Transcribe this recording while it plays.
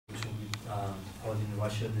held in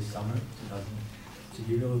Russia this summer. 2000. To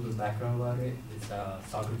give you a little bit of background about it, it's a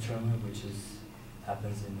soccer tournament which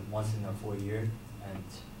happens once in a 4 year, and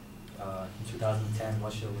in 2010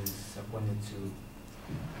 Russia was appointed to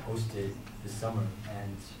host it this summer.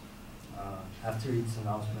 And after its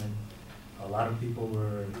announcement, a lot of people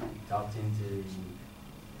were doubting the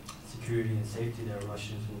security and safety that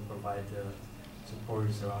Russians will provide the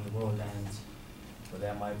supporters around the world, and for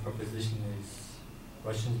that my proposition is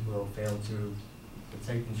Russians will fail to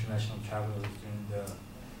protect international travelers during the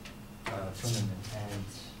tournament. And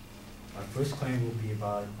my first claim will be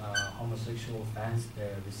about homosexual fans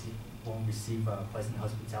that won't receive pleasant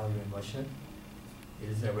hospitality in Russia. It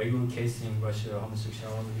is a regular case in Russia.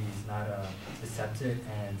 Homosexuality is not accepted,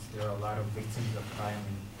 and there are a lot of victims of crime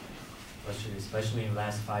in Russia, especially in the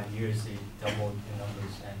last 5 years. It doubled in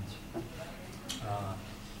numbers, and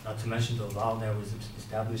not to mention the law that was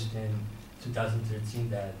established in 2013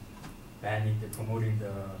 that banning promoting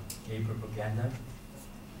the gay propaganda,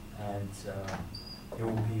 and it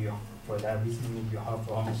will be, for that reason, it will be hard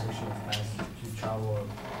for homosexual fans to travel,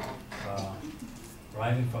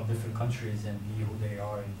 arriving from different countries and be who they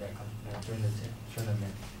are in that during the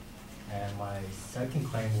tournament. And my second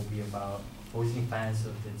claim will be about opposing fans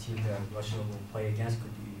of the team that Russia will play against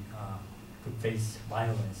could face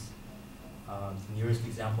violence. The nearest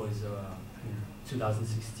example is in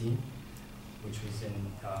 2016, which was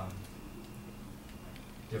in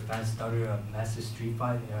their fans started a massive street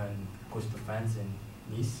fight in Costa France in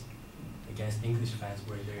Nice against English fans,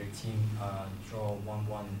 where their team draw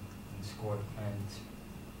 1-1 in score, and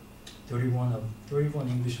 31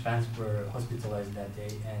 English fans were hospitalized that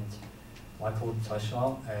day. And Michael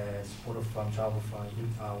Tashal, a supporter travel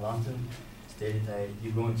from London, stated that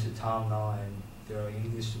you go into town now and there are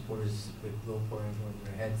English supporters with blow pouring on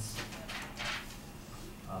their heads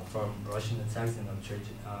from Russian attacks, and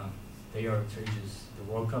they are outrageous. The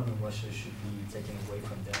World Cup in Russia should be taken away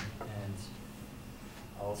from them. And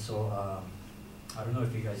also, I don't know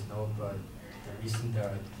if you guys know, but the recent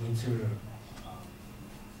Winter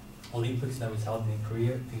Olympics that was held in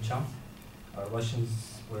Korea, Pyeongchang,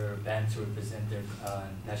 Russians were banned to represent their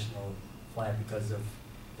national flag because of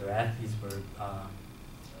their athletes were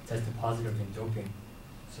tested positive in doping.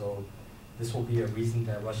 So this will be a reason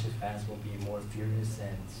that Russian fans will be more furious,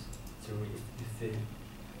 and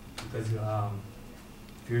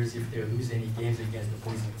furious if they lose any games against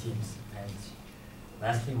opposing teams. And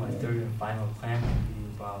lastly, my third and final claim will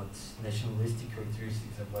be about nationalistic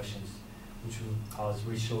characteristics of Russians, which will cause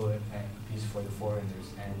racial abuse for the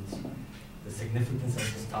foreigners. And the significance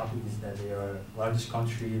of this topic is that they are the largest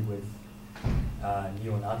country with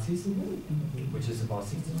neo-Nazis, which is about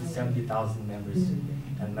 60,000 to 70,000 members.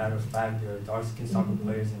 And matter of fact, their dark-skinned soccer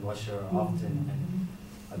players in Russia are often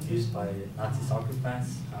abused by Nazi soccer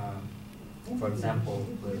fans. For example,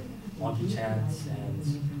 with monkey chants and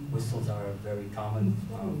whistles are very common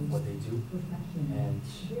what they do. And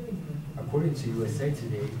according to USA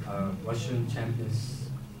Today, Russian champions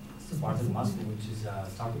Spartak Moscow, which is a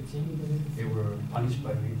soccer team, they were punished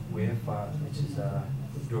by UEFA, which is a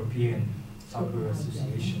European Soccer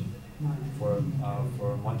Association, for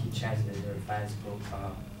monkey chants that their fans broke.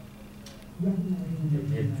 They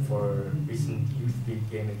did for recent youth league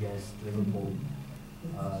game against Liverpool.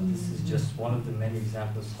 This is just one of the many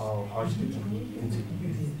examples how harsh they can be even to the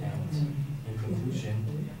youth. And in conclusion,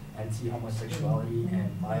 anti-homosexuality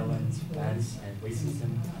and violent bans and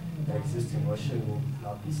racism that exist in Russia will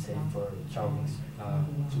not be safe for traveling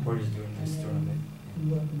supporters during this tournament.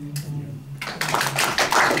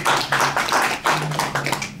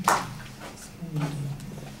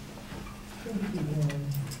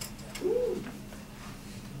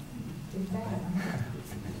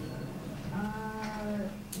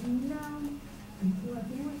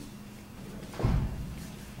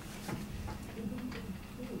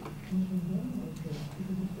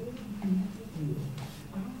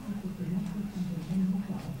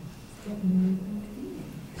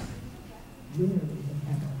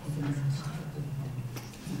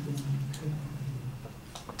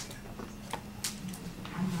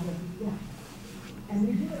 And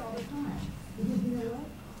we do it all the time. Because you know what?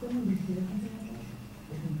 Someone who's here something like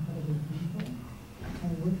that is incredibly painful,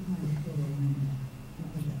 and we're trying to fit it in.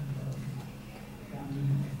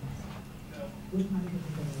 We're trying to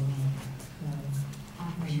fit it in.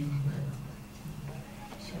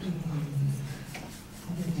 So I have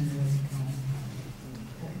everything really kind of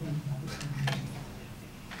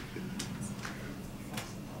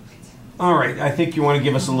All right, I think you want to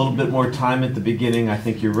give us a little bit more time at the beginning. I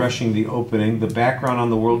think you're rushing the opening. The background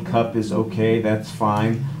on the World Cup is okay, that's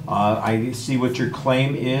fine. I see what your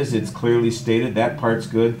claim is. It's clearly stated. That part's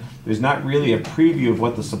good. There's not really a preview of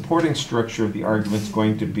what the supporting structure of the argument's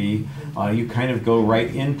going to be. You kind of go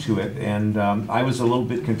right into it, and I was a little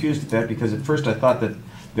bit confused at that because at first I thought that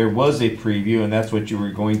there was a preview and that's what you were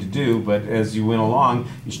going to do, but as you went along,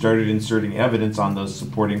 you started inserting evidence on those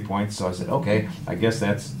supporting points. So I said, okay, I guess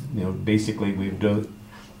that's, basically we dove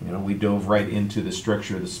right into the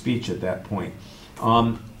structure of the speech at that point.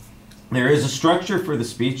 There is a structure for the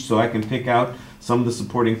speech, so I can pick out some of the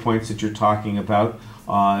supporting points that you're talking about.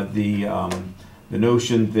 The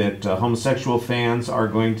notion that homosexual fans are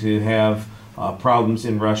going to have problems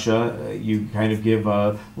in Russia. You kind of give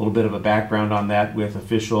a little bit of a background on that with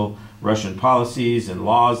official Russian policies and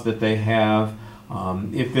laws that they have.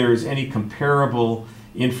 If there is any comparable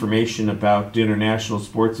information about international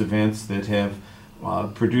sports events that have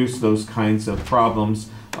produced those kinds of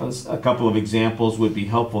problems, a couple of examples would be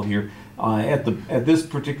helpful here. At this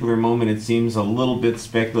particular moment, it seems a little bit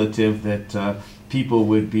speculative that people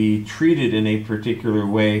would be treated in a particular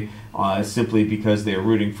way simply because they're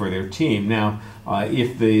rooting for their team. Now,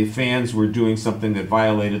 if the fans were doing something that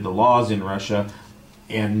violated the laws in Russia,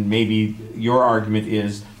 and maybe your argument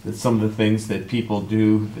is that some of the things that people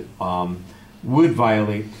do would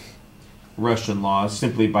violate Russian laws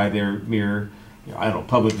simply by their mere,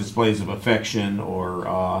 public displays of affection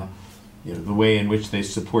or the way in which they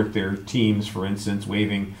support their teams, for instance,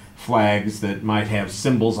 waving flags that might have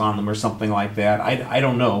symbols on them or something like that. I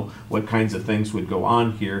don't know what kinds of things would go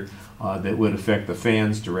on here that would affect the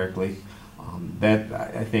fans directly. That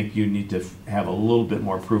I think you need to have a little bit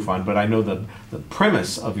more proof on, but I know the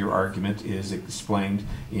premise of your argument is explained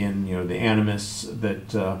in the animus that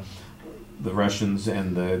the Russians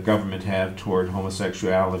and the government have toward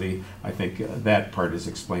homosexuality. I think that part is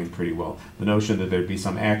explained pretty well. The notion that there'd be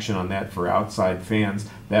some action on that for outside fans,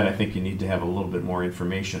 that I think you need to have a little bit more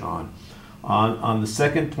information on. On the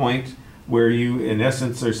second point, where you in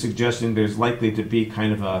essence are suggesting there's likely to be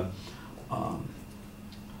kind of a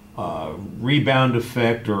rebound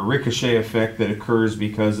effect or a ricochet effect that occurs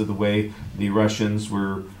because of the way the Russians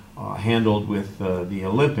were handled with the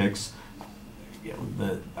Olympics.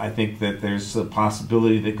 I think that there's a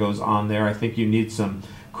possibility that goes on there. I think you need some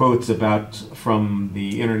quotes from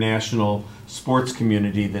the international sports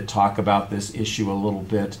community that talk about this issue a little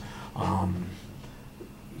bit.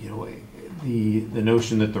 The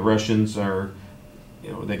notion that the Russians are,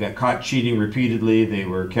 they got caught cheating repeatedly. They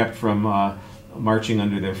were kept from marching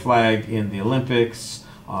under their flag in the Olympics.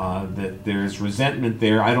 That there's resentment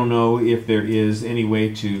there. I don't know if there is any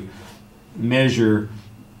way to measure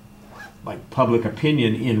public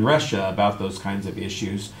opinion in Russia about those kinds of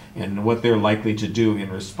issues and what they're likely to do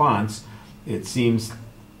in response. It seems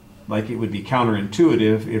like it would be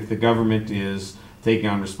counterintuitive if the government is taking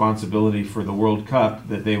on responsibility for the World Cup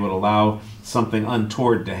that they would allow something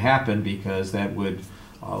untoward to happen, because that would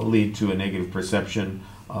lead to a negative perception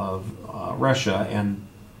of Russia. And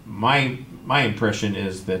my impression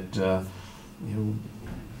is that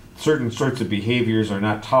certain sorts of behaviors are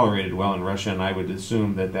not tolerated well in Russia, and I would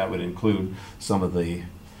assume that that would include some of the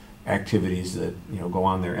activities that go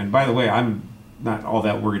on there. And by the way, I'm not all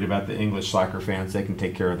that worried about the English soccer fans. They can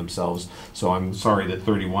take care of themselves. So I'm sorry that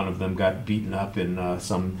 31 of them got beaten up in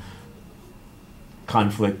some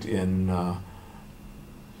conflict in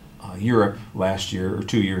Europe last year or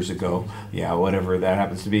 2 years ago. Yeah, whatever that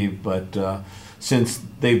happens to be. But since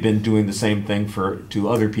they've been doing the same thing to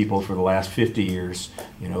other people for the last 50 years,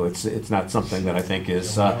 it's not something that I think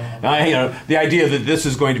is the idea that this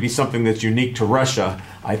is going to be something that's unique to Russia,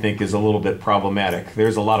 I think, is a little bit problematic.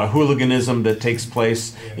 There's a lot of hooliganism that takes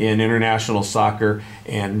place in international soccer,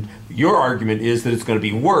 and your argument is that it's going to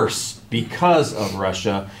be worse because of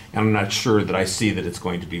Russia, and I'm not sure that I see that it's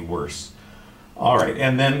going to be worse. All right,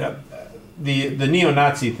 and then the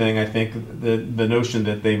neo-Nazi thing, I think the notion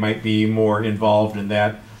that they might be more involved in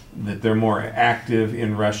that they're more active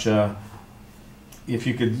in Russia. If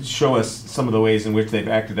you could show us some of the ways in which they've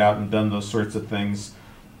acted out and done those sorts of things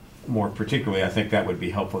more particularly, I think that would be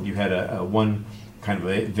helpful. You had a one kind of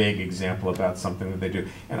a vague example about something that they do.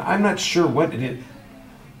 And I'm not sure what it is.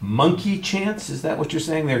 Monkey chants? Is that what you're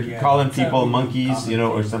saying? They're calling people monkeys,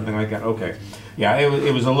 or something like that? Okay. Yeah,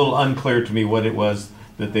 it was a little unclear to me what it was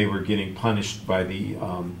that they were getting punished by the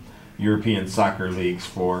European soccer leagues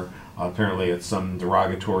for. Apparently it's some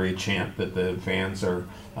derogatory chant that the fans are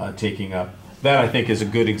taking up. That, I think, is a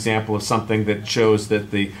good example of something that shows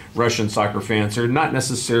that the Russian soccer fans are not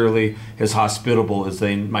necessarily as hospitable as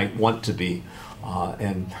they might want to be.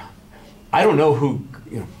 And I don't know who,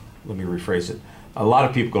 let me rephrase it. A lot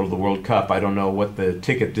of people go to the World Cup. I don't know what the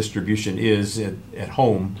ticket distribution is at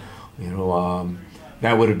home.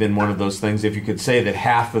 That would have been one of those things. If you could say that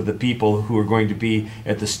half of the people who are going to be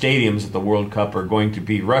at the stadiums at the World Cup are going to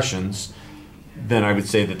be Russians, then I would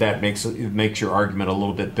say that makes your argument a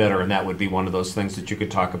little bit better, and that would be one of those things that you could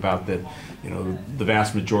talk about, that the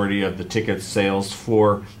vast majority of the ticket sales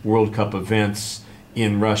for World Cup events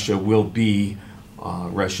in Russia will be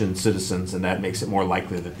Russian citizens, and that makes it more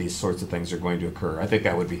likely that these sorts of things are going to occur. I think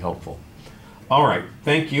that would be helpful. All right,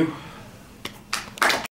 thank you.